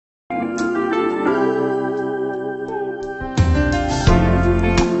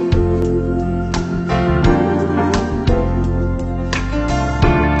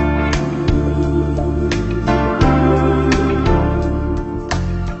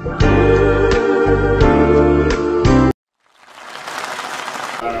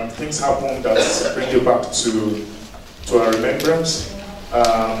things happen that bring you back to our remembrance.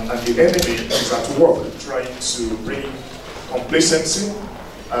 And the enemy is at work trying to bring complacency,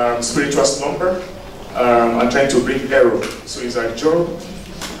 spiritual slumber, and trying to bring error. So it's our job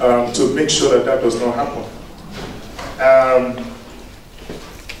to make sure that that does not happen.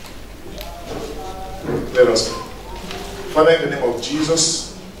 Let us pray. Father, in the name of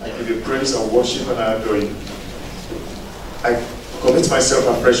Jesus, I give you praise and worship and I adore you. I commit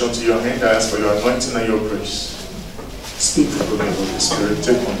myself afresh unto your hand. I ask for your anointing and your grace. Speak to me, Holy Spirit.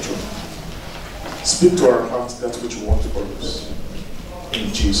 Take control. Speak to our hearts that which you want for us.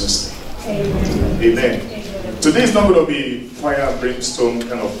 In Jesus' name. Amen. Amen. Today is not going to be fire and brimstone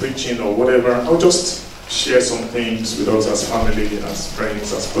kind of preaching or whatever. I'll just share some things with us as family, as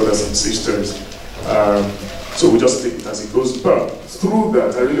friends, as brothers and sisters. So we just take it as it goes. But through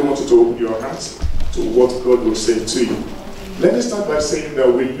that, I really want you to open your hearts to what God will say to you. Let me start by saying that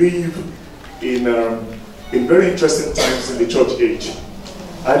we live in very interesting times in the church age.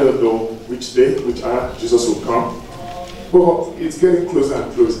 I don't know which day, which hour Jesus will come, but it's getting closer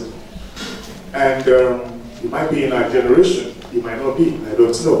and closer. And it might be in our generation, it might not be, I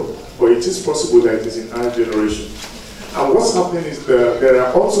don't know. But it is possible that it is in our generation. And what's happening is that there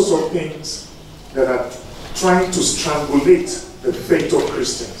are also some things that are trying to strangulate the faith of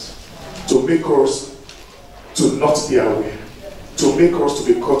Christians, to make us to not be aware, to make us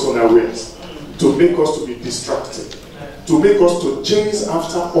to be caught unawares, to make us to be distracted, to make us to chase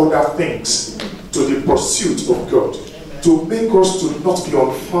after other things, to the pursuit of God, to make us to not be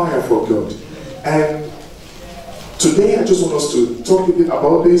on fire for God. And today I just want us to talk a bit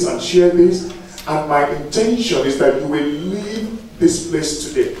about this and share this, and my intention is that you will leave this place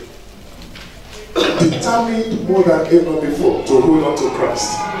today determined more than ever before to hold on to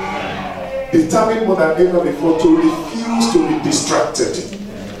Christ, determined more than ever before to refuse to be distracted,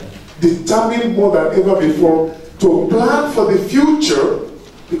 determined more than ever before to plan for the future,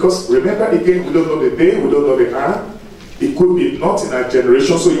 because remember again, we don't know the day, we don't know the hour. It could be not in our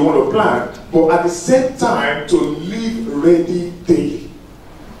generation, so you want to plan, but at the same time to live ready daily,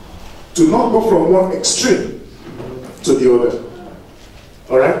 to not go from one extreme to the other.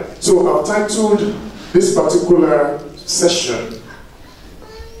 All right, so I've titled this particular session,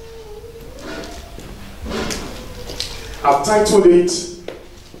 I've titled it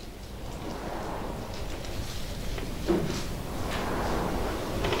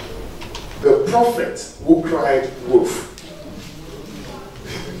The Prophet Who Cried Wolf.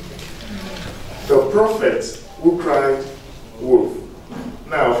 The Prophet Who Cried Wolf.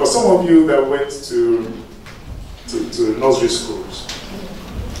 Now, for some of you that went to nursery schools,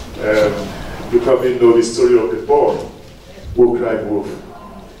 you probably know the story of the boy who cried wolf.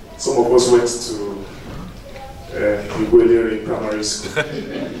 Some of us went to Igueleri Primary School,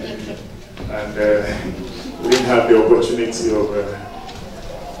 and we didn't have the opportunity of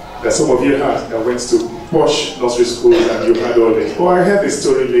that some of you had that went to posh nursery schools and you had all this. Oh, I heard this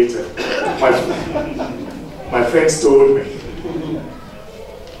story later. My friends told me.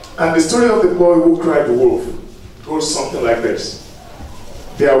 And the story of the boy who cried wolf goes something like this.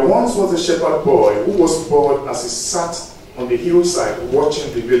 There once was a shepherd boy who was bored as he sat on the hillside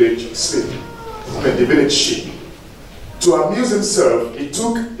watching the village sleep, the village sheep. To amuse himself, he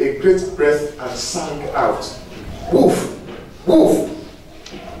took a great breath and sang out, "Wolf, wolf!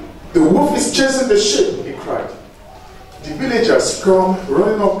 The wolf is chasing the sheep," he cried. The villagers come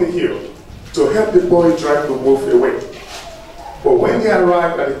running up the hill to help the boy drive the wolf away. But when they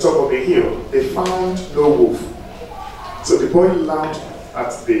arrived at the top of the hill, they found no wolf. So the boy laughed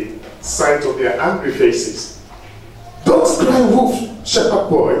at the sight of their angry faces. "Don't cry wolf, shepherd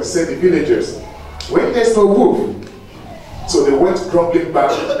boy," said the villagers, "when there's no wolf." So they went grumbling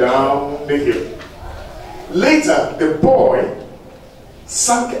back down the hill. Later, the boy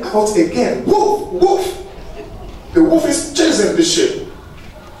sang out again, "Wolf, wolf! The wolf is chasing the sheep."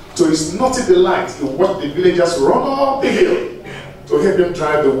 To his naughty delight, he watched the villagers run up the hill to help him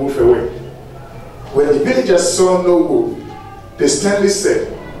drive the wolf away. When the villagers saw no wolf, they sternly said,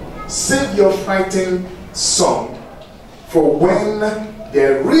 "Save your fighting song for when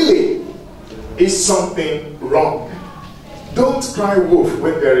there really is something wrong. Don't cry wolf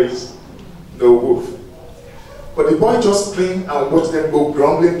when there is no wolf." But the boy just grinned and watched them go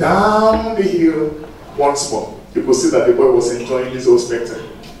grumbling down the hill once more. You could see that the boy was enjoying this whole spectacle.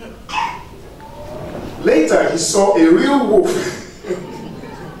 Later, he saw a real wolf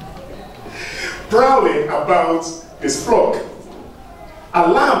prowling about his flock.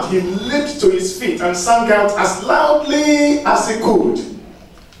 Alarmed, he leaped to his feet and sang out as loudly as he could,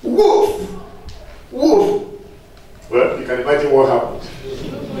 "Wolf! Wolf!" Well, you can imagine what happened.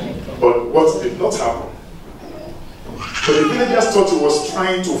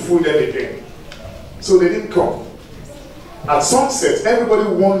 trying to fool them again. So they didn't come. At sunset, everybody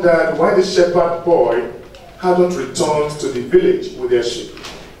wondered why the shepherd boy hadn't returned to the village with their sheep.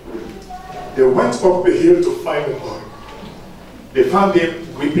 They went up the hill to find the boy. They found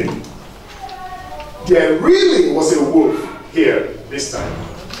him weeping. There really was a wolf here this time.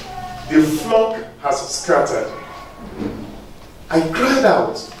 The flock has scattered. I cried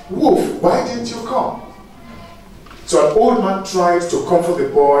out, "Wolf, why didn't you come?" So an old man tried to comfort the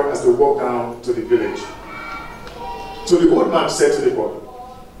boy as they walked down to the village. So the old man said to the boy,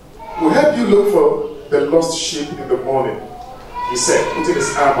 "We'll help you look for the lost sheep in the morning," he said, putting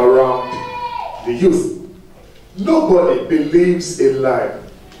his arm around the youth. Nobody believes a lie,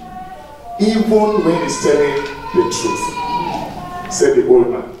 even when he's telling the truth, said the old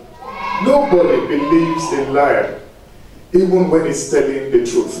man. Nobody believes a liar, even when he's telling the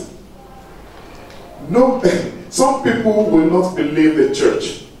truth. No, some people will not believe the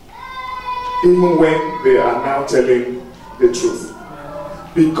church, even when they are now telling the truth.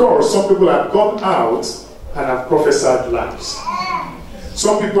 Because some people have gone out and have prophesied lies.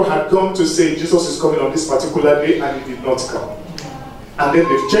 Some people had gone to say Jesus is coming on this particular day and he did not come. And then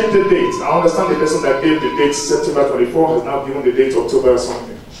they've changed the date. I understand the person that gave the date September 24 has now given the date October or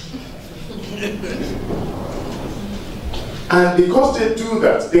something. And because they do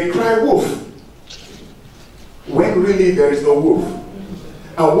that, they cry wolf, when really there is no wolf.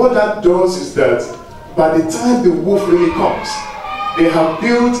 And what that does is that by the time the wolf really comes, they have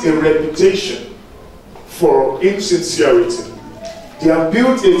built a reputation for insincerity. They have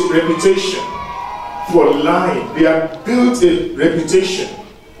built a reputation for lying. They have built a reputation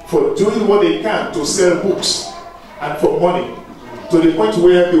for doing what they can to sell books and for money, to the point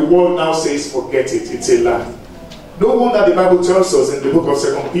where the world now says, forget it, it's a lie. No wonder the Bible tells us in the book of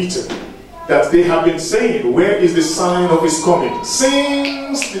 2 Peter that they have been saying, where is the sign of his coming?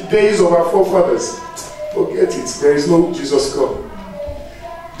 Since the days of our forefathers. Forget it, there is no Jesus coming.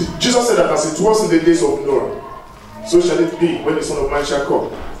 Jesus said that as it was in the days of Noah, so shall it be when the Son of Man shall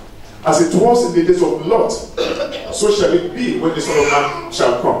come. As it was in the days of Lot, so shall it be when the Son of Man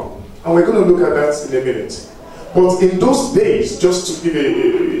shall come. And we're going to look at that in a minute. But in those days, just to give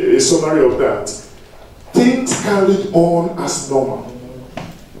a summary of that, things carried on as normal.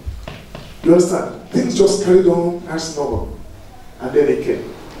 You understand? Things just carried on as normal. And then it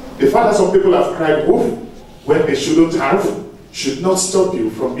came. The fact that some people have cried wolf when they shouldn't have should not stop you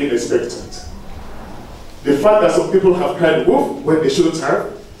from being expectant. The fact that some people have cried wolf when they shouldn't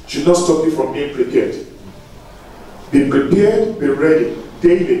have should not stop you from being prepared. Be prepared, be ready,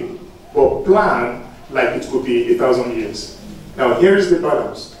 daily, but plan like it could be 1,000 years. Now here is the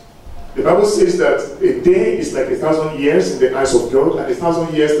balance. The Bible says that a day is like 1,000 years in the eyes of God, and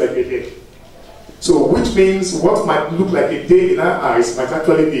 1,000 years like a day. So which means what might look like a day in our eyes might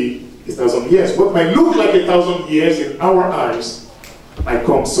actually be 1,000 years. What might look like 1,000 years in our eyes might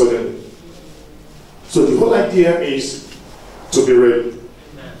come suddenly. So the whole idea is to be ready.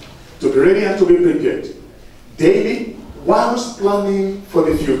 To be ready and to be prepared. Daily, whilst planning for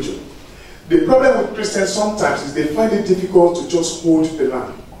the future. The problem with Christians sometimes is they find it difficult to just hold the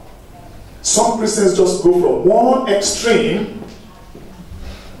line. Some Christians just go from one extreme,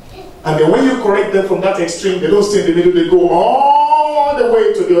 and then when you correct them from that extreme, they don't stay in the middle, they go all the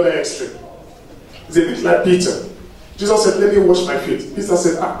way to the other extreme. It's a bit like Peter. Jesus said, let me wash my feet. Peter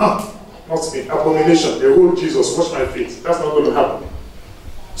said, not me, abomination. They hold Jesus, wash my feet. That's not going to happen.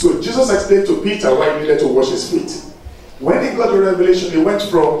 So Jesus explained to Peter why he needed to wash his feet. When he got the revelation, he went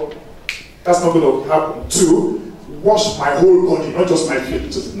from, that's not going to happen, to wash my whole body, not just my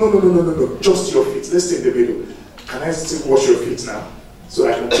feet. So, no, just your feet. Let's stay in the middle. Can I still wash your feet now? So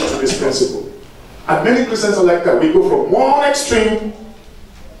I can teach you this principle. And many Christians are like that. We go from one extreme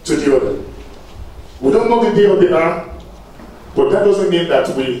to the other. We don't know the day or the hour, but that doesn't mean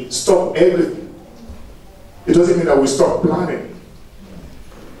that we stop everything. It doesn't mean that we stop planning.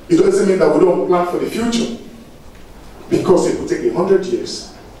 It doesn't mean that we don't plan for the future. Because it will take 100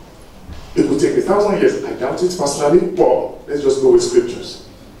 years. It will take 1,000 years. I doubt it personally, but let's just go with scriptures.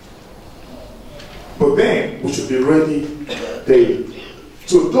 But then, we should be ready daily.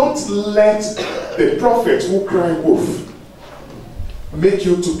 So don't let the prophet who cry wolf make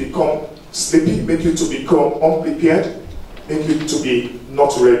you to become sleepy, make you to become unprepared, make you to be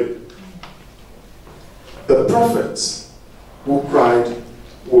not ready. The prophets who cried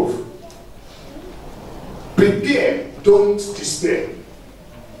wolf. Prepare, don't despair.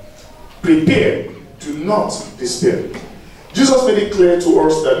 Prepare, do not despair. Jesus made it clear to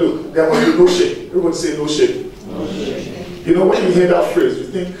us that, look, there must be no shame. Everyone say no shame. No shame. You know, when you hear that phrase, you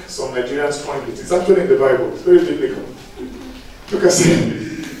think some Nigerians coined it. It's actually in the Bible. It's very biblical. Look at it.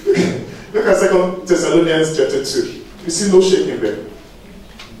 Look at 2 Thessalonians chapter 2. You see no shaking there.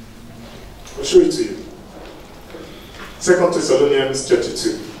 I'll show it to you. 2 Thessalonians chapter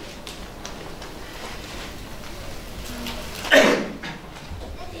 2.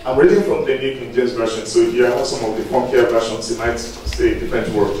 I'm reading from the New King James Version, so if you have some of the funkier versions, it might say a different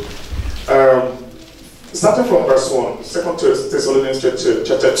word. Starting from verse 1, 2 Thessalonians chapter 2,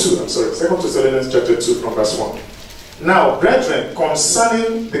 2 Thessalonians chapter 2 from verse 1. Now, brethren,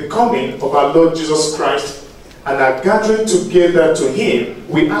 concerning the coming of our Lord Jesus Christ and our gathering together to him,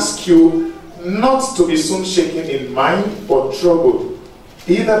 we ask you not to be soon shaken in mind or troubled,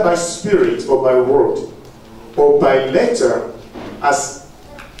 either by spirit or by word, or by letter, as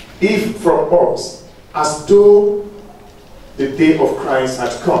if from us, as though the day of Christ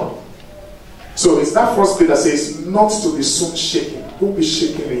had come. So it's that first bit that says not to be soon shaken. Don't be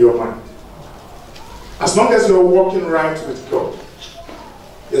shaken in your mind. As long as you're walking right with God,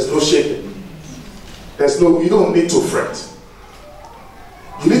 there's no shaking. You don't need to fret.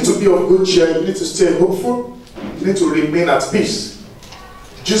 You need to be of good cheer. You need to stay hopeful. You need to remain at peace.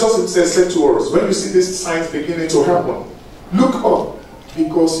 Jesus himself said to us, when you see these signs beginning to happen, look up,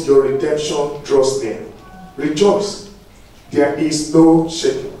 because your redemption draws near. Rejoice. There is no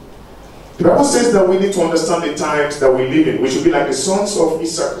shaking. The Bible says that we need to understand the times that we live in. We should be like the sons of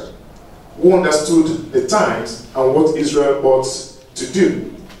Issachar, who understood the times and what Israel ought to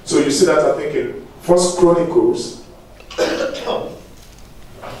do. So you see that, I think, in 1 Chronicles. Let's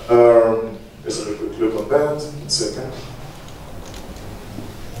have a quick look on that. 1 second.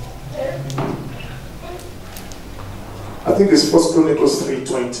 I think it's 1 Chronicles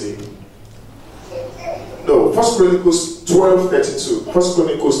 3:20. No, 1 Chronicles 12:32. 1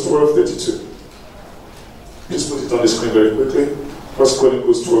 Chronicles 12:32. Just put it on the screen very quickly. 1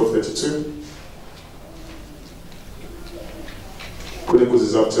 Chronicles 12:32. Chronicles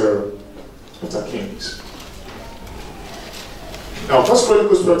is after Kings. Now, 1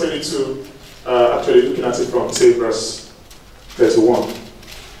 Chronicles 12:32, actually looking at it from, say, verse 31.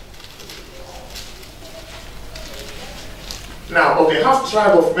 Now, of the half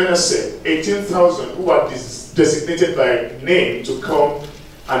tribe of Manasseh, 18,000 who are designated by name to come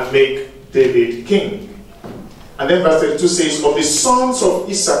and make David king. And then verse 32 says, of the sons of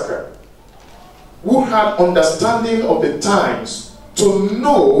Issachar, who had understanding of the times to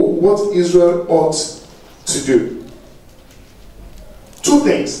know what Israel ought to do. Two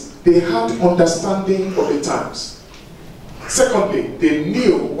things. They had understanding of the times. Secondly, they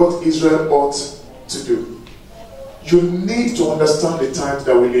knew what Israel ought to do. You need to understand the times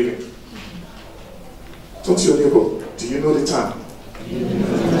that we live in. Talk to your neighbor. Do you know the time?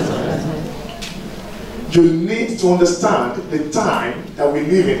 You need to understand the time that we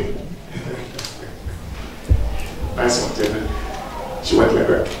live in. Nice one, David. She went like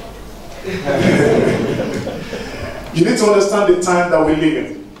that. You need to understand the time that we live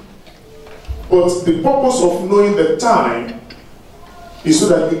in. But the purpose of knowing the time is so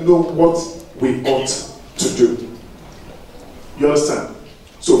that you know what we ought to do. You understand?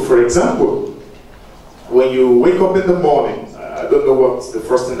 So, for example, when you wake up in the morning, I don't know what the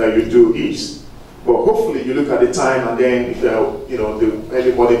first thing that you do is, but hopefully you look at the time, and then if you're, the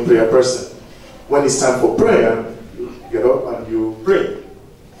early morning prayer person, when it's time for prayer, you get up and you pray.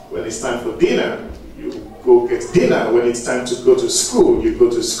 When it's time for dinner, you go get dinner. When it's time to go to school, you go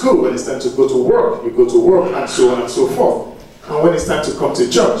to school. When it's time to go to work, you go to work, and so on and so forth. And when it's time to come to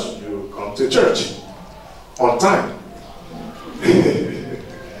church, you come to church on time.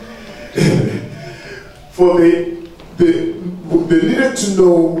 For they needed to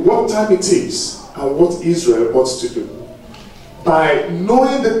know what time it is and what Israel ought to do. By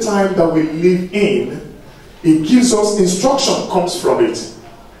knowing the time that we live in, it gives us instruction, comes from it.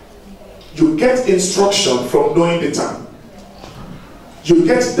 You get instruction from knowing the time. You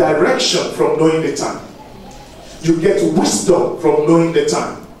get direction from knowing the time. You get wisdom from knowing the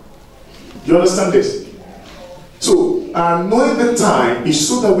time. You understand this? So, knowing the time is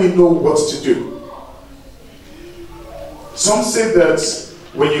so that we know what to do. Some say that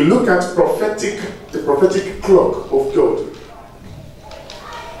when you look at the prophetic clock of God,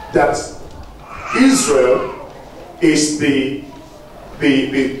 that Israel is the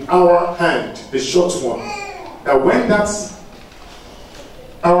hour hand, the short one. That when that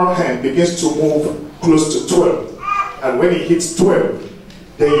hour hand begins to move close to 12, and when it hits 12,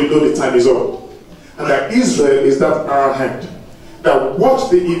 then you know the time is up. And that Israel is that hour hand. That watch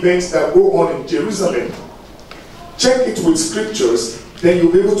the events that go on in Jerusalem. Check it with scriptures, then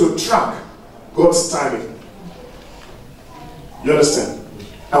you'll be able to track God's timing. You understand?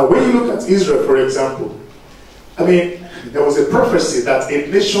 And when you look at Israel, for example, I mean, there was a prophecy that a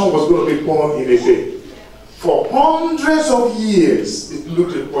nation was going to be born in a day. For hundreds of years, it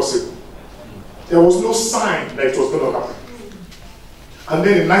looked impossible. There was no sign that it was going to happen. And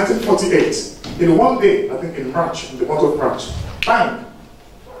then in 1948, in one day, I think in March, in the month of March, bang!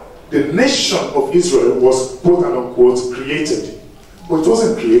 The nation of Israel was, quote and unquote, created. But it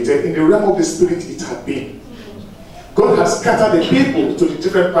wasn't created. In the realm of the spirit, it had been. God has scattered the people to the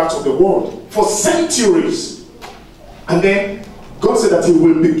different parts of the world for centuries. And then God said that he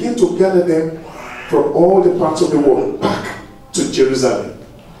will begin to gather them from all the parts of the world back to Jerusalem.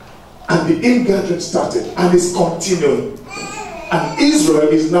 And the ingathering started and is continuing. And Israel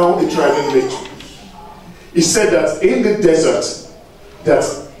is now a thriving nation. He said that in the desert,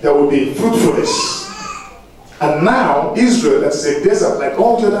 that there will be fruitfulness. And now Israel, that is a desert like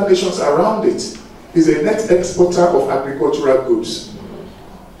all the other nations around it, is a net exporter of agricultural goods.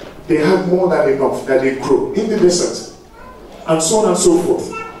 They have more than enough that they grow in the desert. And so on and so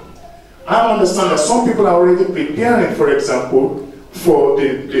forth. I understand that some people are already preparing, for example, for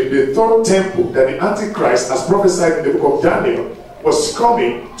the third temple that the Antichrist, as prophesied in the book of Daniel, was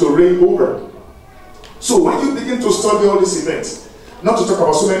coming to reign over. So when you begin to study all these events, not to talk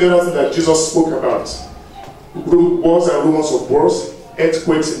about so many other things that Jesus spoke about, wars and rumors of wars,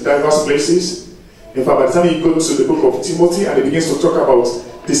 earthquakes in diverse places. In fact, by the time you go to the book of Timothy and it begins to talk about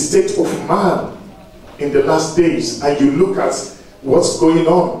the state of man in the last days, and you look at what's going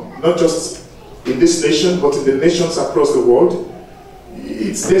on, not just in this nation, but in the nations across the world,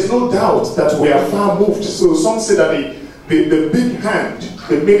 there's no doubt that we are far moved. So some say that the big hand,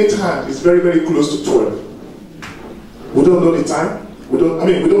 the minute hand, is very, very close to 12. We don't know the time. We don't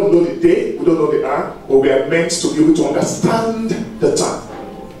know the day. We don't know the hour. But we are meant to be able to understand the time.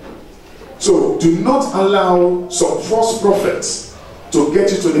 So do not allow some false prophets to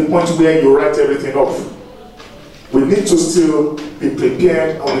get you to the point where you write everything off. We need to still be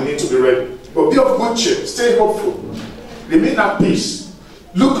prepared and we need to be ready. But be of good cheer. Stay hopeful. Remain at peace.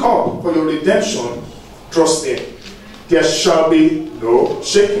 Look up, for your redemption draws near. There shall be no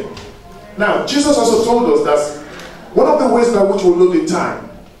shaking. Now, Jesus also told us that one of the ways by which we know the time,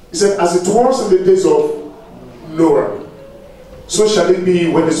 he said, as it was in the days of Noah, so shall it be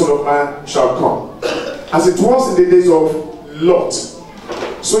when the Son of Man shall come. As it was in the days of Lot,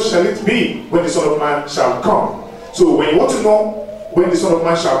 so shall it be when the Son of Man shall come. So when you want to know when the Son of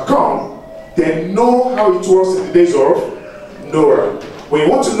Man shall come, then know how it was in the days of Noah. When you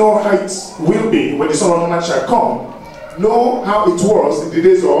want to know how it will be when the Son of Man shall come, know how it was in the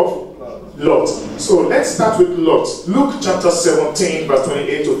days of Lot. So let's start with Lot. Luke chapter 17, verse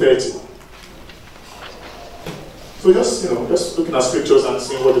 28 to 30. So just looking at scriptures and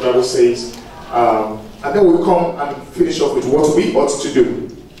seeing what the Bible says. And then we'll come and finish off with what we ought to do.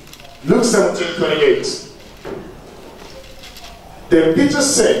 Luke 17, 28. Then Peter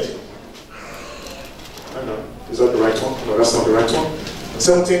said, is that the right one? No, that's not the right one.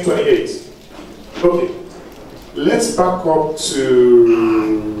 17, 28. Okay. Let's back up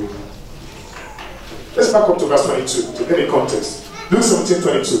to verse 22 to get a context. Luke 17,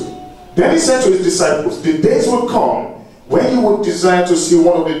 22. Then he said to his disciples, the days will come when you will desire to see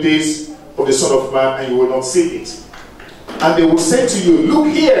one of the days of the Son of Man, and you will not see it. And they will say to you, look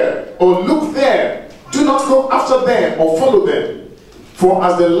here, or look there. Do not go after them or follow them. For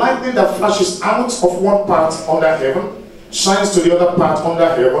as the lightning that flashes out of one part under heaven shines to the other part under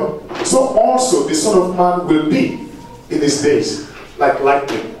heaven, so also the Son of Man will be in his days, like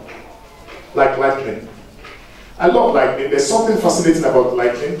lightning. Like lightning. I love lightning. There's something fascinating about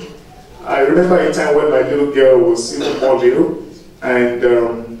lightning. I remember a time when my little girl was even more little,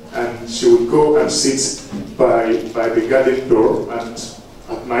 and she would go and sit by the garden door and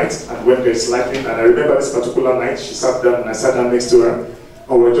at night, and when there's lightning, and I remember this particular night, she sat down and I sat down next to her, and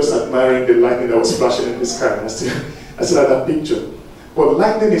we were just admiring the lightning that was flashing in the sky. And I still had that picture. But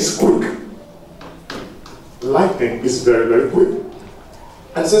lightning is quick. Lightning is very, very quick.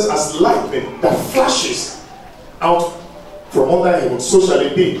 And it says, as lightning that flashes out from under heaven, so shall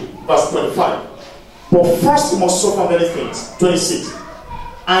it be. Verse 25. But first you must suffer many things. 26.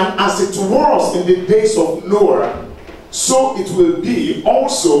 And as it was in the days of Noah, so it will be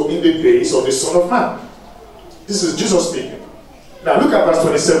also in the days of the Son of Man. This is Jesus speaking. Now look at verse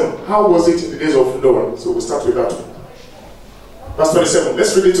 27. How was it in the days of Noah? So we'll start with that one. Verse 27.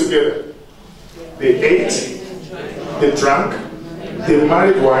 Let's read it together. They ate, they drank, they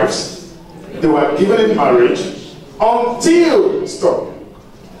married wives, they were given in marriage until, stop.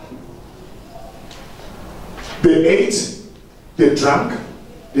 They ate, they drank,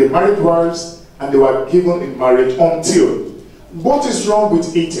 they married wives, and they were given in marriage until. What is wrong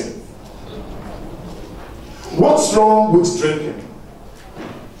with eating? What's wrong with drinking?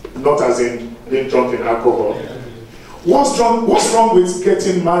 Not as in being drunk in alcohol. What's wrong with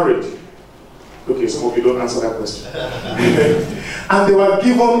getting married? Okay, some of you don't answer that question. And they were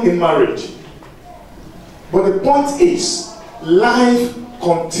given in marriage. But the point is, life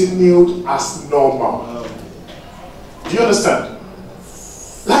continued as normal. Do you understand?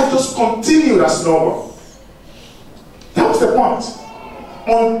 Life just continued as normal. That was the point.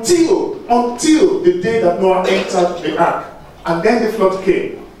 Until the day that Noah entered the ark, and then the flood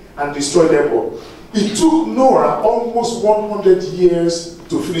came and destroyed them all. It took Noah almost 100 years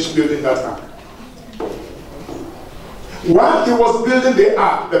to finish building that ark. While he was building the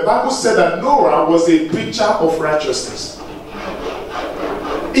ark, the Bible said that Noah was a preacher of righteousness.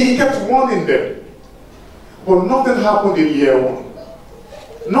 He kept warning them. But nothing happened in year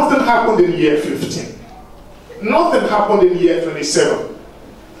 1. Nothing happened in year 15. Nothing happened in year 27.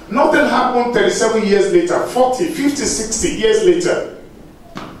 Nothing happened 37 years later, 40, 50, 60 years later.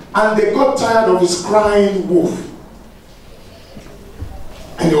 And they got tired of his crying wolf.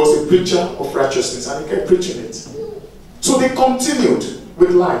 And he was a preacher of righteousness, and he kept preaching it. So they continued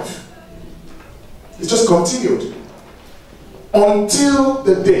with life. It just continued. Until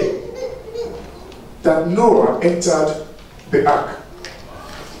the day that Noah entered the ark.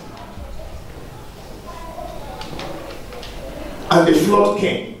 And the flood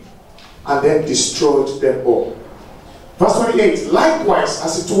came and then destroyed them all. Verse 28, likewise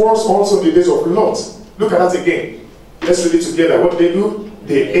as it was also in the days of Lot. Look at that again. Let's read it together. What did they do?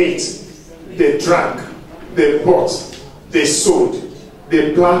 They ate, they drank, they bought, they sowed,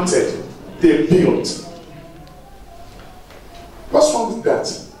 they planted, they built. What's wrong with that?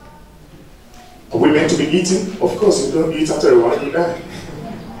 Are we meant to be eating? Of course, you don't eat after a while, you die.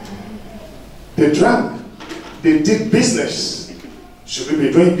 They drank, they did business. Should we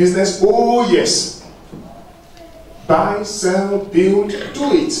be doing business? Oh yes. Buy, sell, build,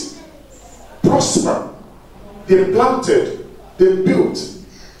 do it. Prosper. They planted, they built.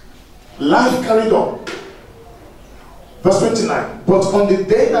 Life carried on. Verse 29. But on the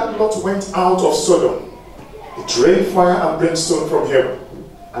day that Lot went out of Sodom, it rained fire and brimstone from heaven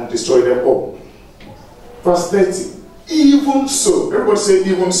and destroyed them all. Verse 30. Even so. Everybody say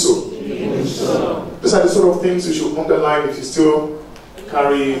even so. Even so. These are the sort of things you should underline if you still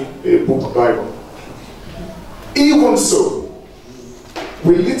carry a book Bible. Even so,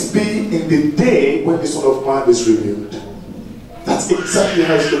 will it be in the day when the Son of Man is revealed? That's exactly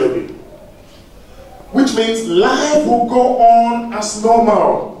how it's going to be. Which means life will go on as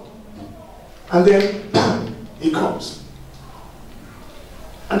normal. And then, bam, he comes.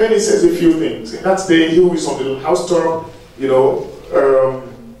 And then he says a few things. In that day, he who is on the housetop,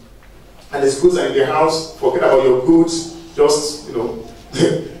 and his goods are in the house, forget about your goods, just,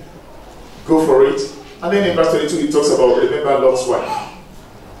 go for it. And then in verse 22, he talks about, remember Lot's wife.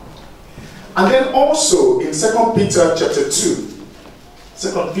 And then also in 2 Peter chapter 2,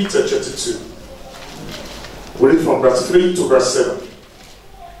 2 Peter chapter 2, we read from verse 3 to verse 7.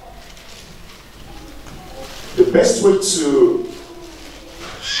 The best way to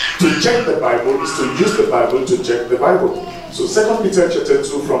check the Bible is to use the Bible to check the Bible. So 2 Peter chapter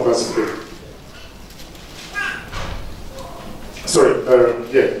 2 from verse 3.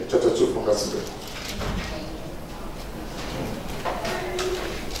 Chapter 2 from verse 3.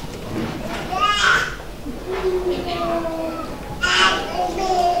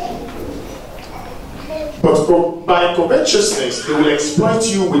 But by covetousness, they will exploit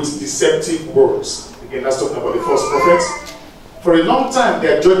you with deceptive words. Again, that's talking about the false prophets. For a long time,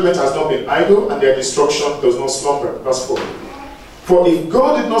 their judgment has not been idle, and their destruction does not slumber. Verse 4. For if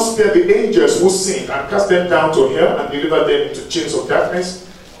God did not spare the angels who sinned and cast them down to hell and delivered them into chains of darkness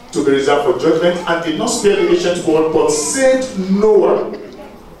to be reserved for judgment, and did not spare the ancient world, but saved Noah.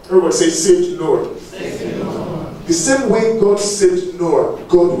 Everybody say, saved Noah. Saved Noah. The same way God saved Noah,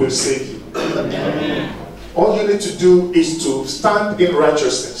 God will save you. Amen. All you need to do is to stand in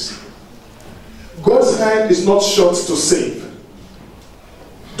righteousness. God's hand is not short to save.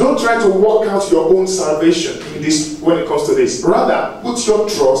 Don't try to work out your own salvation in this when it comes to this. Rather, put your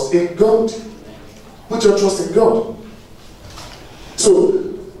trust in God. Put your trust in God. So,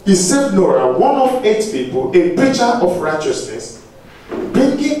 he saved Noah, one of 8 people, a preacher of righteousness,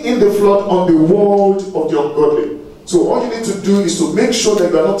 bringing in the flood on the world of the ungodly. So all you need to do is to make sure that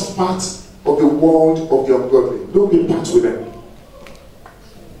you are not part of the world of the ungodly. Don't be part with them.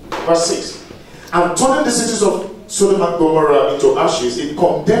 Verse 6. And turning the cities of Sodom and Gomorrah into ashes, it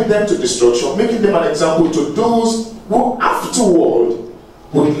condemned them to destruction, making them an example to those who afterward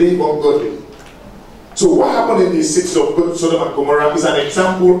would live ungodly. So what happened in the cities of Sodom and Gomorrah is an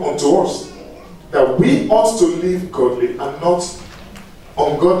example unto us. that we ought to live godly and not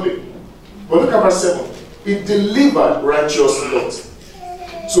ungodly. But look at verse 7. It delivered righteous Lot.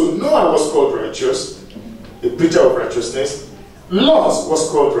 So Noah was called righteous, a preacher of righteousness. Lot was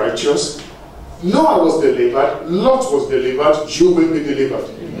called righteous. Noah was delivered. Lot was delivered. You will be delivered.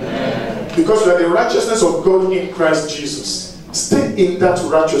 Amen. Because you are the righteousness of God in Christ Jesus. Stay in that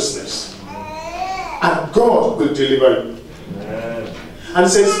righteousness, and God will deliver you. Amen. And it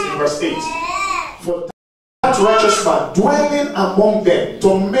says in verse 8, for that righteous man dwelling among them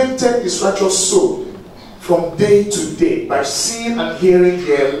tormented his righteous soul from day to day by seeing and hearing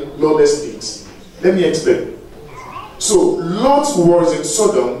their lawless deeds. Let me explain. So Lot was in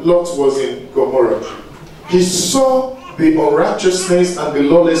Sodom, Lot was in Gomorrah. He saw the unrighteousness and the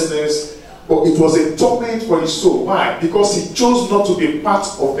lawlessness, but it was a torment for his soul. Why? Because he chose not to be part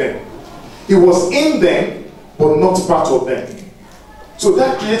of them. He was in them, but not part of them. So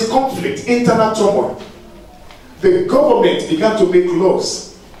that creates conflict, internal turmoil. The government began to make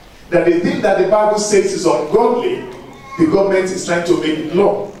laws that the thing that the Bible says is ungodly, the government is trying to make it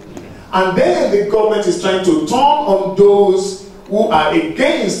law. And then the government is trying to turn on those who are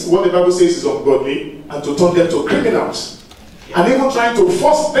against what the Bible says is ungodly and to turn them to criminals. And even trying to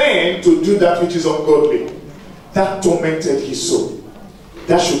force them to do that which is ungodly. That tormented his soul.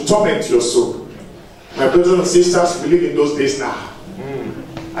 That should torment your soul. My brothers and sisters, we live in those days now.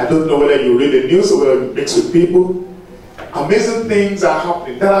 I don't know whether you read the news or whether you mix with people. Amazing things are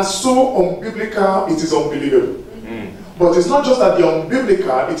happening that are so unbiblical, it is unbelievable. But it's not just that they're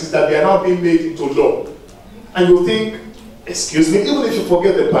unbiblical, it is that they are now being made into law. And you think, excuse me, even if you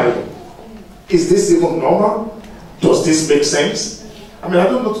forget the Bible, is this even normal? Does this make sense? I mean, I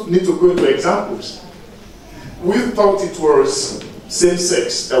don't need to go into examples. We thought it was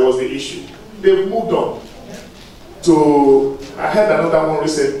same-sex that was the issue. They've moved on to, I had another one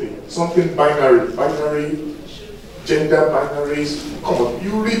recently, something binary, gender binaries. Come on,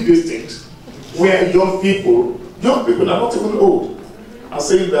 you read these things where young people are not even old, are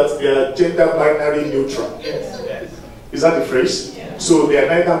saying that they are gender binary neutral. Yes. Is that the phrase? Yes. So they are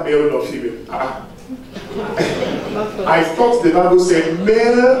neither male nor female. I thought the Bible said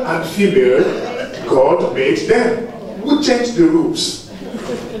male and female, God made them. Who changed the rules?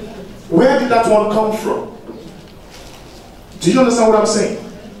 Where did that one come from? Do you understand what I'm saying?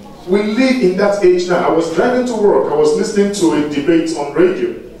 We live in that age now. I was driving to work. I was listening to a debate on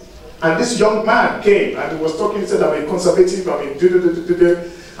radio. And this young man came and he was talking. He said, I'm a conservative.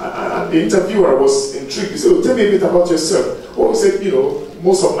 And the interviewer was intrigued. He said, oh, tell me a bit about yourself. Oh, he said, you know,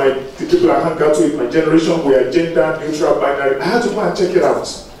 most of the people I hang out with, my generation, were gender neutral, binary. I had to go and check it out.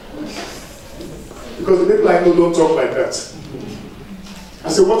 Because the people I know don't talk like that. I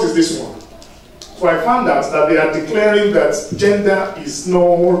said, what is this one? So I found out that they are declaring that gender is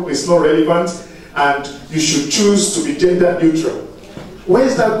not relevant and you should choose to be gender neutral. Where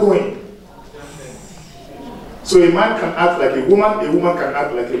is that going? So a man can act like a woman can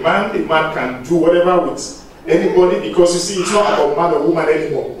act like a man can do whatever with anybody, because you see, it's not about man or woman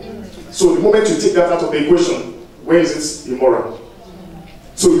anymore. So the moment you take that out of the equation, where is it immoral?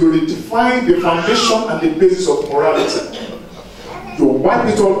 So you redefine the foundation and the basis of morality. You wipe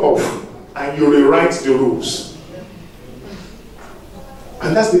it all off and you rewrite the rules.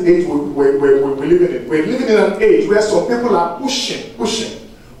 And that's the age we're living in. We're living in an age where some people are pushing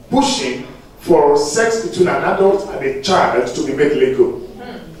for sex between an adult and a child to be made legal.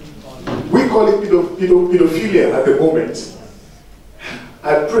 We call it pedophilia at the moment.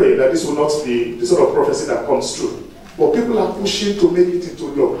 I pray that this will not be the sort of prophecy that comes true. But people are pushing to make it into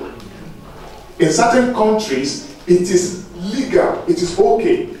law. In certain countries, it is legal, it is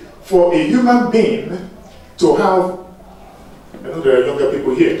okay for a human being to have, I know there are younger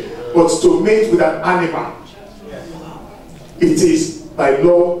people here, but to mate with an animal, it is by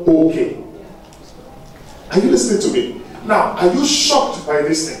law okay. Are you listening to me? Now, are you shocked by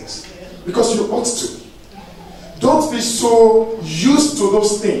these things? Because you ought to. Don't be so used to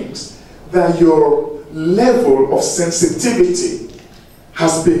those things that your level of sensitivity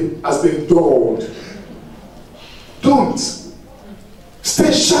has been dulled. Don't.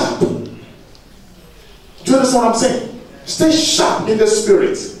 Stay sharp. Do you understand what I'm saying? Stay sharp in the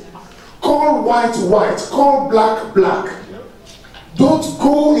spirit. Call white, white. Call black, black. Don't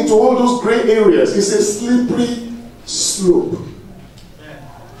go into all those gray areas. It's a slippery slope.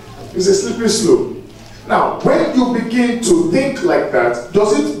 It's a slippery slope. Now, when you begin to think like that,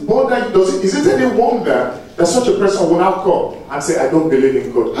 does it bother you? Is it any wonder that such a person will now come and say, I don't believe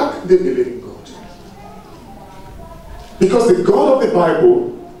in God? How can they believe in God? Because the God of the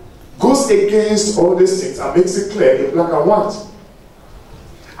Bible goes against all these things and makes it clear in black and white.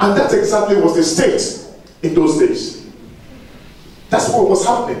 And that exactly was the state in those days. That's what was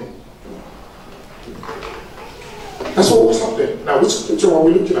happening. That's what was happening. Now, which scripture are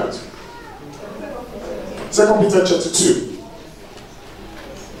we looking at? 2 Peter chapter 2.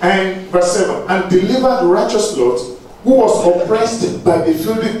 And verse 7. And delivered righteous Lot, who was oppressed by the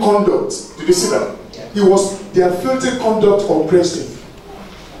filthy conduct. Did you see that? Their filthy conduct oppressed him.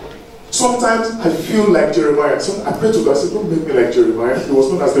 Sometimes I feel like Jeremiah. I pray to God, I say, don't make me like Jeremiah. He was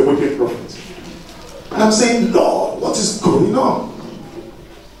known as the wicked prophet. And I'm saying, Lord, what is going on?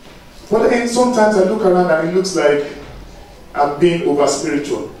 But then sometimes I look around and it looks like I'm being over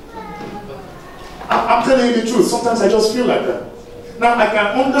spiritual. I'm telling you the truth. Sometimes I just feel like that. Now I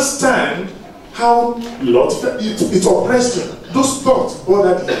can understand how Lot, it oppressed him. Those thoughts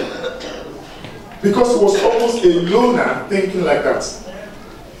bothered him. Because he was almost a loner thinking like that.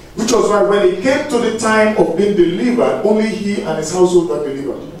 Which was why when it came to the time of being delivered, only he and his household were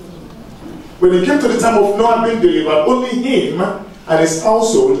delivered. When it came to the time of Noah being delivered, only him and his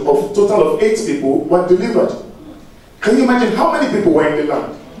household, of total of 8 people, were delivered. Can you imagine how many people were in the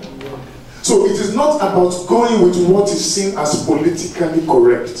land? So it is not about going with what is seen as politically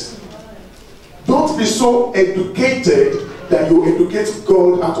correct. Don't be so educated that you educate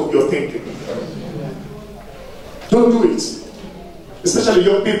God out of your thinking. Don't do it. Especially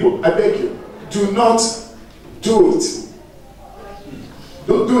young people, I beg you. Do not do it.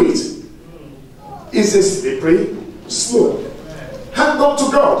 Don't do it. It's a slippery slope. Hand on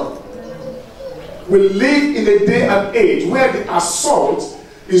to God. We live in a day and age where the assault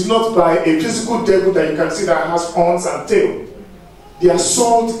is not by a physical devil that you can see that has horns and tail. The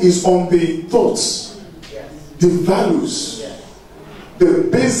assault is on the thoughts, the values, the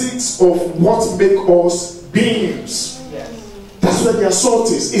basics of what make us beings. That's where the assault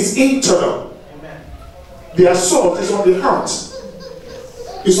is. It's internal. The assault is on the heart.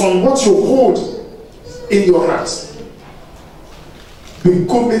 It's on what you hold in your heart. The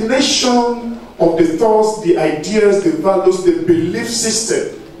combination of the thoughts, the ideas, the values, the belief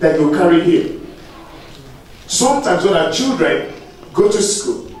system that you carry here. Sometimes when our children go to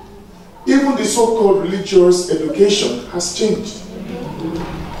school, even the so-called religious education has changed.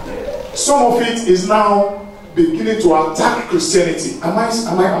 Some of it is now beginning to attack Christianity. Am I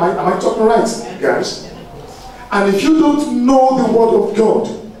talking right, guys? And if you don't know the word of God,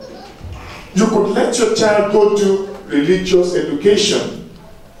 you could let your child go to religious education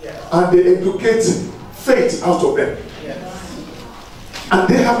and they educate faith out of them. And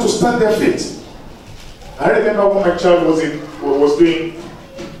they have to stand their feet. I remember when my child was doing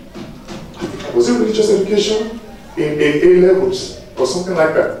religious education in A levels or something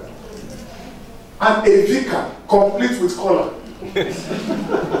like that. And a vicar, complete with collar,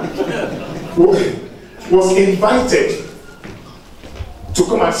 was invited to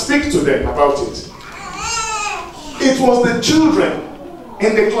come and speak to them about it. It was the children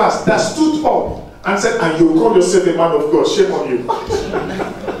in the class that stood up and said, and you call yourself a man of God, shame on you.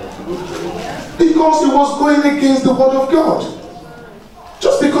 Because he was going against the word of God.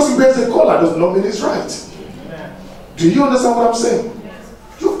 Just because he wears a collar does not mean he's right. Do you understand what I'm saying?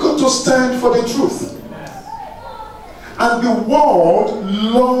 You've got to stand for the truth. And the world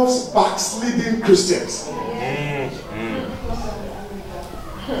loves backsliding Christians.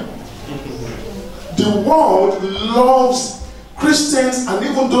 The world loves Christians and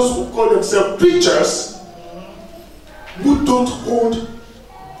even those who call themselves preachers who don't hold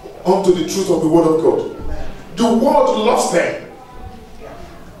onto the truth of the word of God. The world loves them.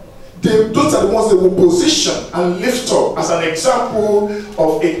 Those are the ones that will position and lift up as an example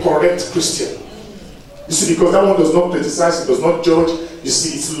of a correct Christian. You see, because that one does not criticize, it does not judge. You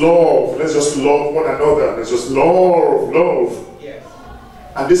see, it's love. Let's just love one another. Let's just love.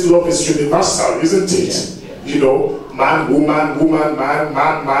 And this love is universal, isn't it? You know, man, woman, woman,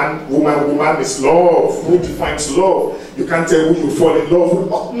 man, woman is love. Who defines love? You can't tell who you fall in love with.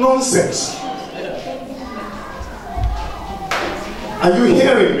 What nonsense. Are you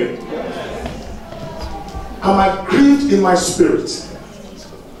hearing me? I'm aggrieved in my spirit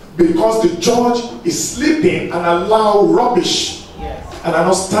because the judge is sleeping and allow rubbish and are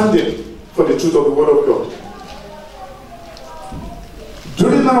not standing for the truth of the word of God.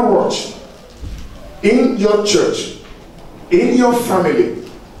 During our watch, in your church, in your family,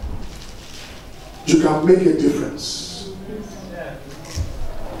 you can make a difference.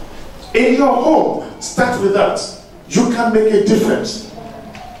 In your home, start with that. You can make a difference.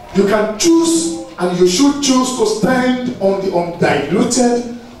 You can choose, and you should choose to stand on the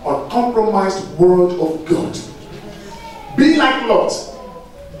undiluted, uncompromised word of God. Be like Lot.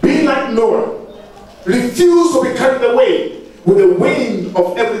 Be like Noah. Refuse to be carried away with the wind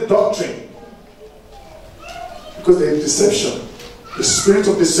of every doctrine. Because there is deception, the spirit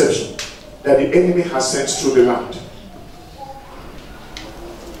of deception that the enemy has sent through the land.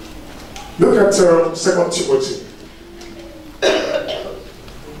 Look at 2 Timothy.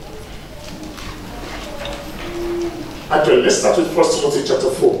 Actually, let's start with 1 Timothy chapter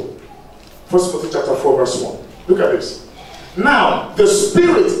 4. 1 Timothy chapter 4 verse 1. Look at this. Now, the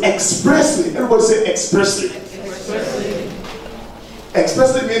Spirit expressly, everybody say expressly.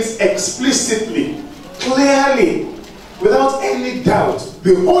 Expressly means explicitly, clearly, without any doubt.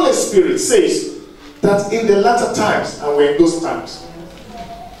 The Holy Spirit says that in the latter times, and we're in those times,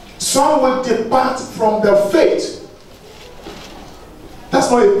 some will depart from the faith. That's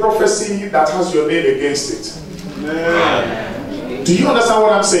not a prophecy that has your name against it. Yeah. Do you understand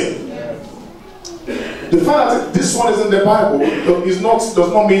what I'm saying? The fact that this one is in the Bible does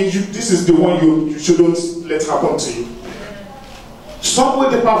not mean this is the one you shouldn't let happen to you. Some will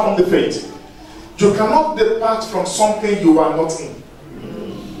depart from the faith. You cannot depart from something you are not in.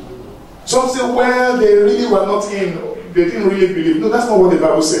 Some say, well, they really were not in, they didn't really believe. No, that's not what the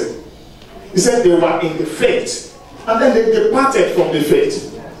Bible said. It said they were in the faith, and then they departed from the faith.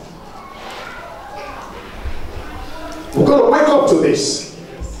 We've got to wake up to this.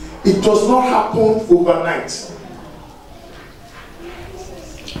 It does not happen overnight.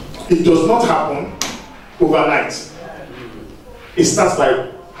 It does not happen overnight. It starts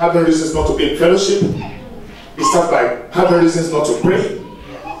by having reasons not to be in fellowship. It starts by having reasons not to pray.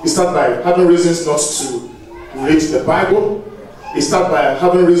 It starts by having reasons not to read the Bible. It starts by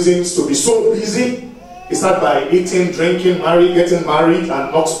having reasons to be so busy. It starts by eating, drinking, getting married,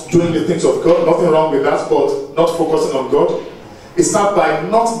 and not doing the things of God. Nothing wrong with that, but not focusing on God. It starts by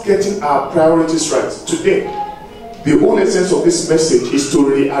not getting our priorities right. Today, the whole essence of this message is to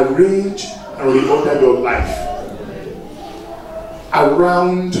rearrange and reorder your life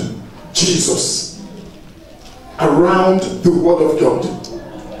around Jesus, around the Word of God,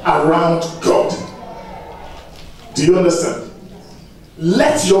 around God. Do you understand?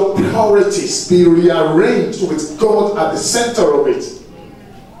 Let your priorities be rearranged with God at the center of it.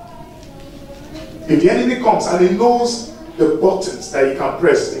 If the enemy comes and he knows the buttons that he can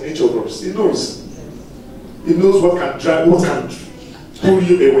press in each of us, he knows. He knows what can pull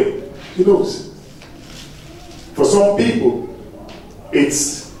you away. He knows. For some people,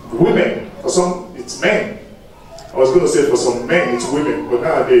 it's women. For some, it's men. I was going to say for some men, it's women, but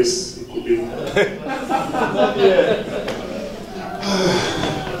nowadays it could be.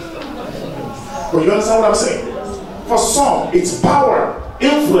 But you understand what I'm saying? For some, it's power,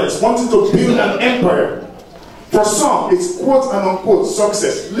 influence, wanting to build an empire. For some, it's quote and unquote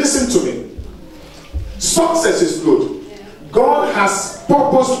success. Listen to me. Success is good. God has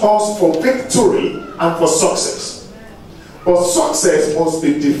purposed us for victory and for success. But success must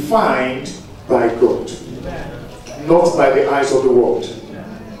be defined by God, not by the eyes of the world.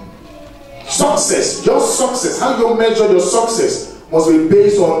 Success, your success, how you measure your success must be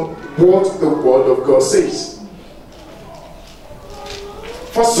based on what the Word of God says.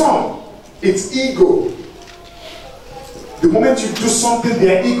 For some, it's ego. The moment you do something,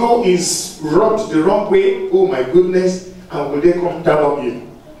 their ego is rubbed the wrong way. Oh my goodness, and will they come down on you?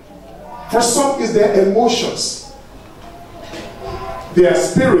 For some, it's their emotions. Their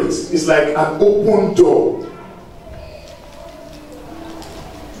spirit is like an open door.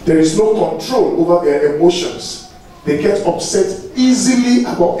 There is no control over their emotions. They get upset easily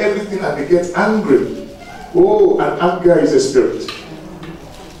about everything and they get angry. Oh, and anger is a spirit.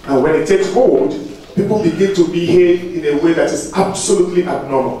 And when it takes hold, people begin to behave in a way that is absolutely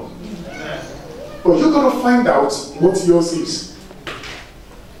abnormal. But you're going to find out what yours is.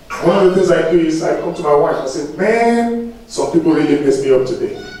 One of the things I do is I come to my wife and say, man, some people really mess me up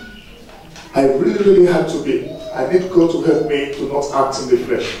today. I really had to be. I need God to help me to not act in the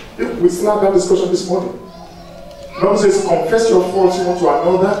flesh. We still have that discussion this morning. The Bible says, confess your faults one to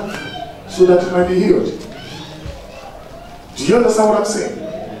another so that you might be healed. Do you understand what I'm saying?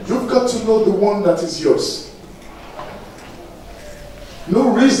 You've got to know the one that is yours.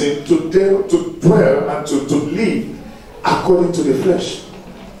 No reason to dwell and to live according to the flesh.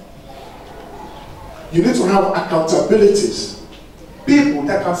 You need to have accountabilities. People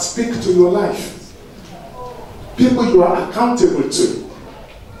that can speak to your life. People you are accountable to.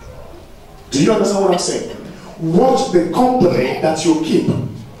 Do you understand what I'm saying? Watch the company that you keep.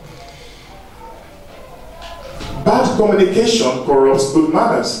 Bad communication corrupts good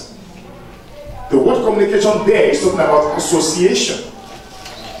manners. The word communication there is talking about association.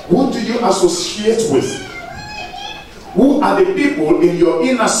 Who do you associate with? Who are the people in your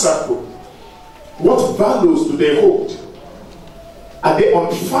inner circle? What values do they hold? Are they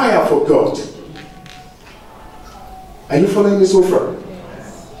on fire for God? Are you following me so far?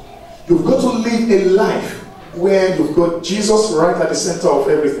 You've got to live a life where you've got Jesus right at the center of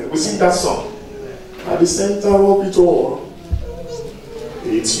everything. We sing that song. At the center of it all,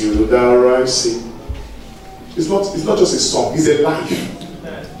 it's you that I see. It's not just a song, it's a life.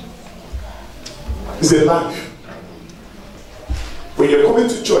 It's a life. When you're coming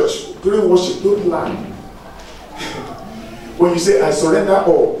to church, during worship, don't lie. When you say, I surrender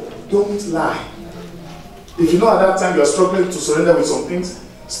all, don't lie. If you know at that time you're struggling to surrender with some things,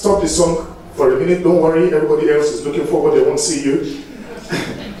 stop the song for a minute, don't worry, everybody else is looking forward, they won't see you.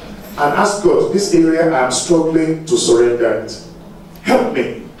 And ask God, this area I am struggling to surrender it. Help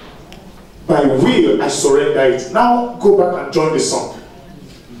me. By will, I surrender it. Now go back and join the song.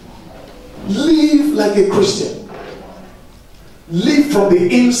 Live like a Christian. Live from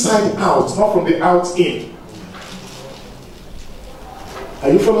the inside out, not from the out in. Are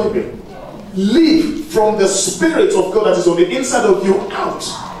you following me? Live from the Spirit of God that is on the inside of you out.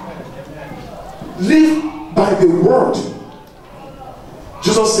 Live by the word.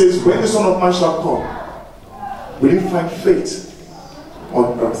 Jesus says, when the Son of Man shall come, will you find faith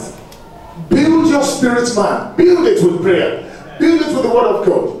on earth? Build your spirit, man. Build it with prayer. Build it with the word of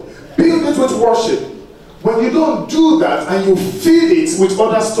God. Build it with worship. When you don't do that and you feed it with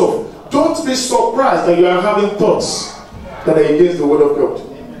other stuff, don't be surprised that you are having thoughts that are against the word of God.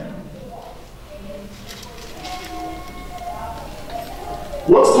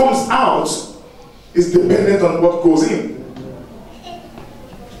 What comes out is dependent on what goes in.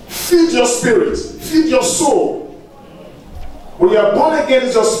 Feed your spirit. Feed your soul. When you are born again,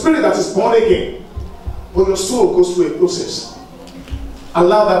 it's your spirit that is born again. But your soul goes through a process.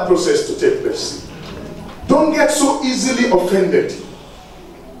 Allow that process to take place. Don't get so easily offended.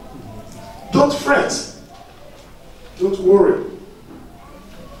 Don't fret. Don't worry.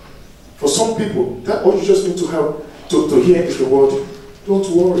 For some people, that all you just need to have to hear is the word, don't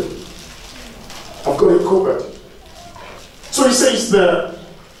worry. I've got it covered. So he says that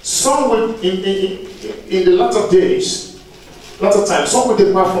some will, in the latter days, latter times, some will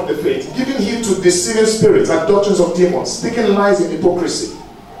depart from the faith, giving heed to deceiving spirits and doctrines of demons, speaking lies and hypocrisy.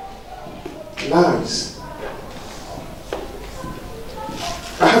 Lies.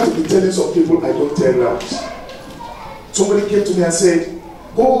 I have to be telling some people I don't tell lies. Somebody came to me and said,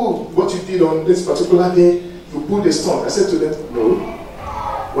 oh, what you did on this particular day, you pulled a stunt. I said to them, no.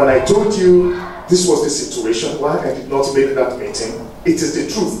 When I told you this was the situation, why I did not make that meeting, it is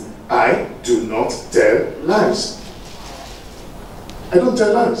the truth. I do not tell lies. I don't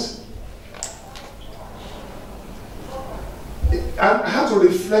tell lies. I have to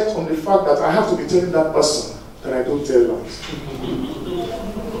reflect on the fact that I have to be telling that person that I don't tell lies.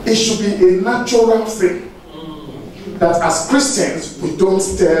 It should be a natural thing that as Christians we don't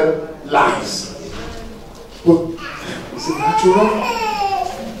tell lies. But is it natural?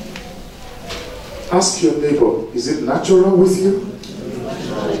 Ask your neighbor, is it natural with you?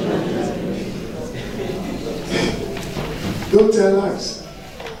 Don't tell lies.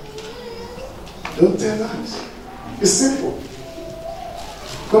 Don't tell lies. It's simple.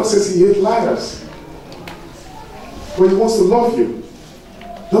 God says he hates liars. But he wants to love you.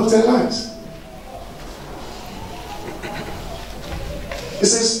 Don't tell lies. It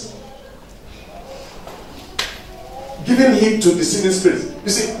says, giving heed to deceiving spirits. You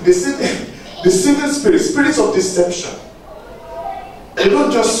see, deceiving spirits, spirits of deception, they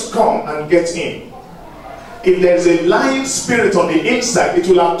don't just come and get in. If there is a lying spirit on the inside, it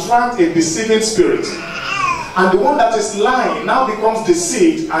will attract a deceiving spirit. And the one that is lying now becomes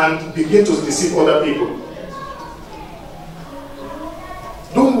deceived and begins to deceive other people.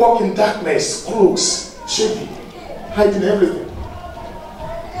 Don't walk in darkness, crooks, shady, hiding everything.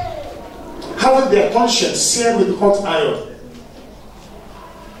 Having their conscience seared with hot iron.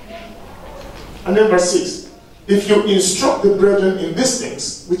 And then verse 6. If you instruct the brethren in these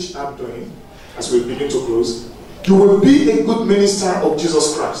things, which I'm doing, as we begin to close, you will be a good minister of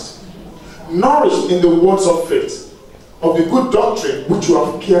Jesus Christ, nourished in the words of faith, of the good doctrine which you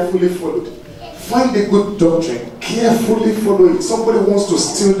have carefully followed. Find the good doctrine, carefully follow it. Somebody wants to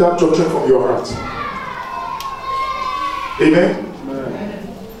steal that doctrine from your heart. Amen? Amen.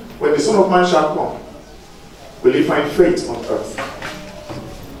 When the Son of Man shall come, will he find faith on earth?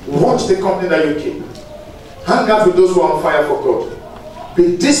 Watch the company that you keep. Hang out with those who are on fire for God.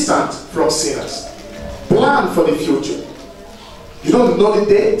 Be distant from sinners. Plan for the future. You don't know the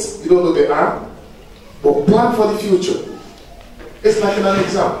date, you don't know the hour, but plan for the future. It's like in an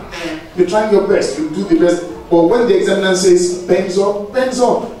exam. You're trying your best, you do the best, but when the examiner says, pens up, pens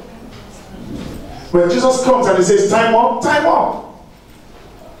up. When Jesus comes and he says, time up, time up.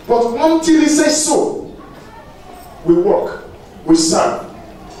 But until he says so, we walk, we serve,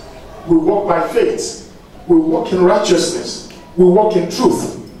 we walk by faith, we walk in righteousness, we walk in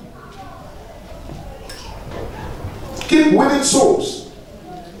truth. Keep winning souls.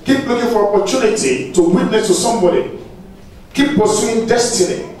 Keep looking for opportunity to witness to somebody. Keep pursuing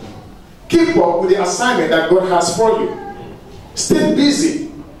destiny. Keep up with the assignment that God has for you. Stay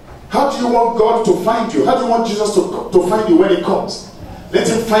busy. How do you want God to find you? How do you want Jesus to find you when he comes? Let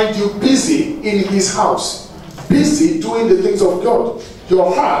him find you busy in his house. Busy doing the things of God.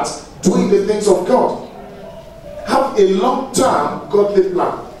 Your heart doing the things of God. Have a long-term godly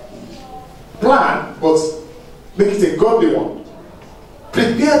plan. Plan, but make it a godly one.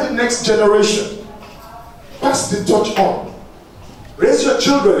 Prepare the next generation. Pass the torch on. Raise your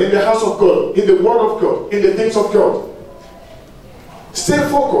children in the house of God, in the word of God, in the things of God. Stay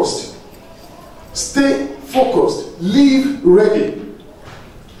focused. Stay focused. Live ready.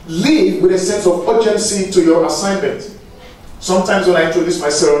 Live with a sense of urgency to your assignment. Sometimes when I introduce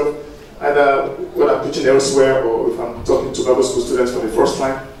myself, either when I'm preaching elsewhere or if I'm talking to Bible school students for the first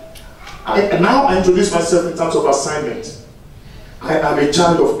time, I introduce myself in terms of assignment. I am a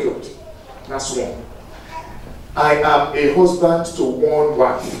child of God. That's one. I am a husband to one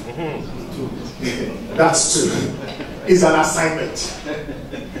wife. That's two. It's an assignment.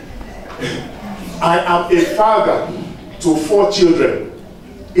 I am a father to 4 children.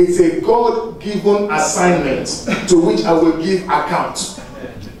 It's a God-given assignment to which I will give account.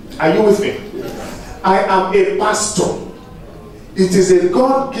 Are you with me? I am a pastor. It is a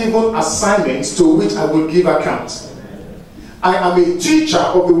God-given assignment to which I will give account. I am a teacher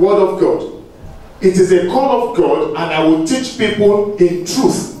of the Word of God. It is a call of God, and I will teach people in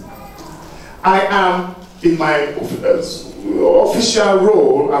truth. I am in my official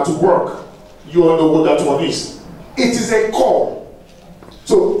role at work. You all know what that one is. It is a call.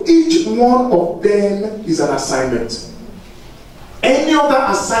 So each one of them is an assignment. Any other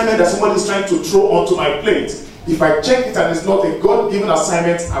assignment that somebody is trying to throw onto my plate, if I check it and it's not a God-given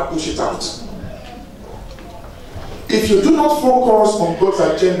assignment, I push it out. If you do not focus on God's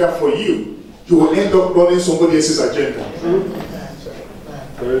agenda for you, you will end up running somebody else's agenda.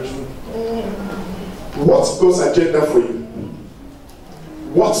 What's God's agenda for you?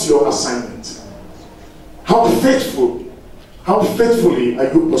 What's your assignment? How faithfully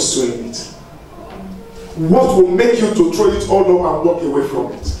are you pursuing it? What will make you to throw it all up and walk away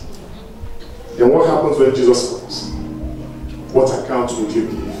from it? Then what happens when Jesus comes? What account would you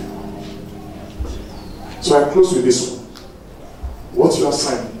give? So I close with this one. What's your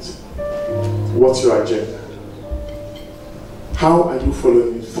assignment? What's your agenda? How are you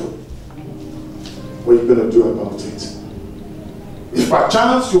following it through? What are you going to do about it? If by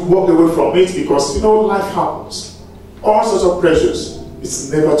chance you walked away from it because, life happens, all sorts of pressures,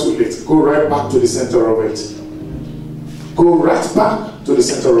 it's never too late. Go right back to the center of it. Go right back to the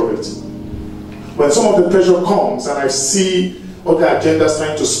center of it. When some of the pressure comes and I see other agendas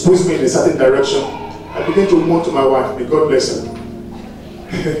trying to squeeze me in a certain direction, I begin to moan to my wife, may God bless her.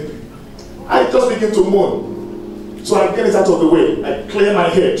 I just begin to moan. So I get it out of the way. I clear my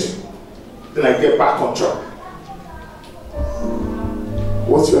head. Then I get back on track.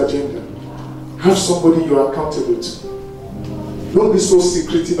 What's your agenda? Have somebody you are accountable to. Don't be so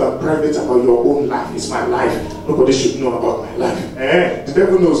secretive and private about your own life. It's my life. Nobody should know about my life. The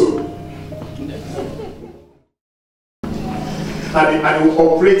devil knows so. And he will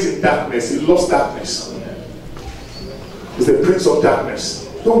operate in darkness. He loves darkness. He's the prince of darkness.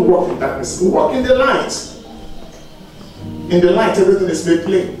 Don't walk in darkness. Walk in the light. In the light, everything is made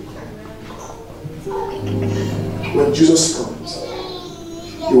plain. When Jesus comes,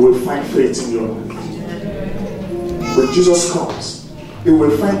 you will find faith in your life. When Jesus comes, he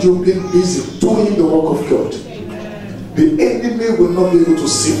will find you being busy doing the work of God. The enemy will not be able to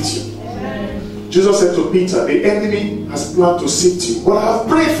sift you. Jesus said to Peter, the enemy has planned to sift you, but I have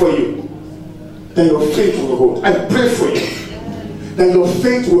prayed for you that your faith will hold. I pray for you that your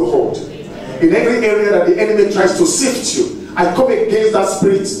faith will hold. In every area that the enemy tries to sift you, I come against that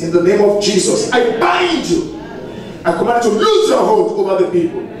spirit in the name of Jesus. I bind you. I command you to lose your hold over the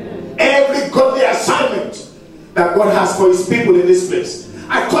people. Every godly assignment that God has for his people in this place,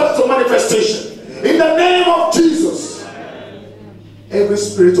 I call it to manifestation in the name of Jesus. Every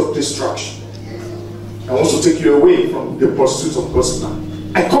spirit of destruction, I want to take you away from the pursuit of God's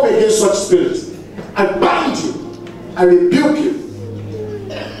plan. I come against such spirits. I bind you. I rebuke you.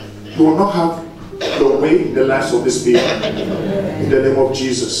 You will not have your way in the lives of these people. In the name of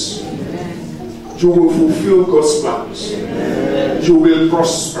Jesus. You will fulfill God's plans. You will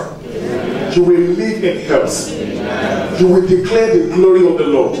prosper. You will live in health. You will declare the glory of the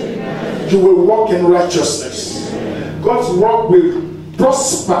Lord. You will walk in righteousness. God's work will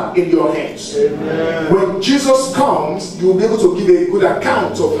prosper in your hands. When Jesus comes, you will be able to give a good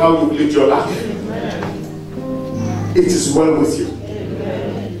account of how you lived your life. It is well with you.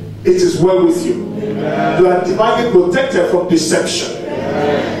 It is well with you. You are divinely protected from deception.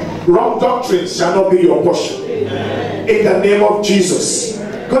 Wrong doctrines shall not be your portion. In the name of Jesus,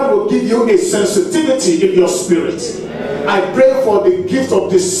 God will give you a sensitivity in your spirit. I pray for the gift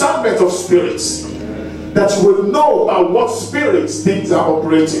of discernment of spirits, that you will know about what spirits things are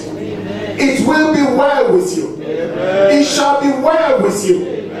operating. It will be well with you. It shall be well with you.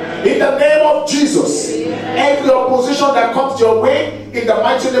 In the name of Jesus, every opposition that comes your way, in the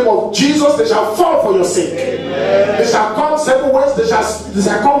mighty name of Jesus, they shall fall for your sake. They shall come 7 ways, they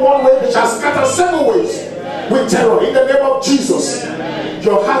shall come 1 way, they shall scatter 7 ways with terror. In the name of Jesus,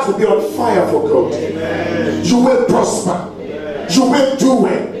 your heart will be on fire for God. You will prosper. You will do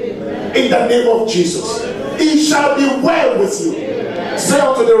well. In the name of Jesus, it shall be well with you. Say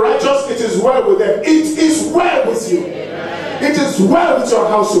unto the righteous, it is well with them. It is well with you. It is well with your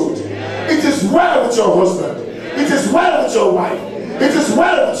household. It is well with your husband. It is well with your wife. It is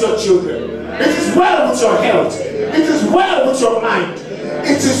well with your children. It is well with your health. It is well with your mind.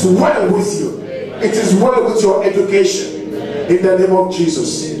 It is well with you. It is well with your education. In the name of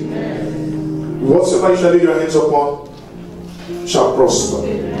Jesus, whatsoever you shall lay your hands upon shall prosper.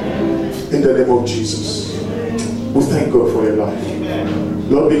 In the name of Jesus, we thank God for your life.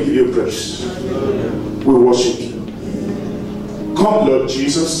 Lord, we give you praise. We worship you. Come, Lord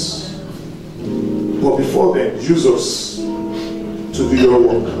Jesus. But before then, use us to do your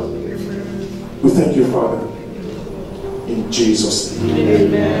work. We thank you, Father. In Jesus'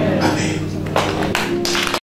 name. Amen. Amen.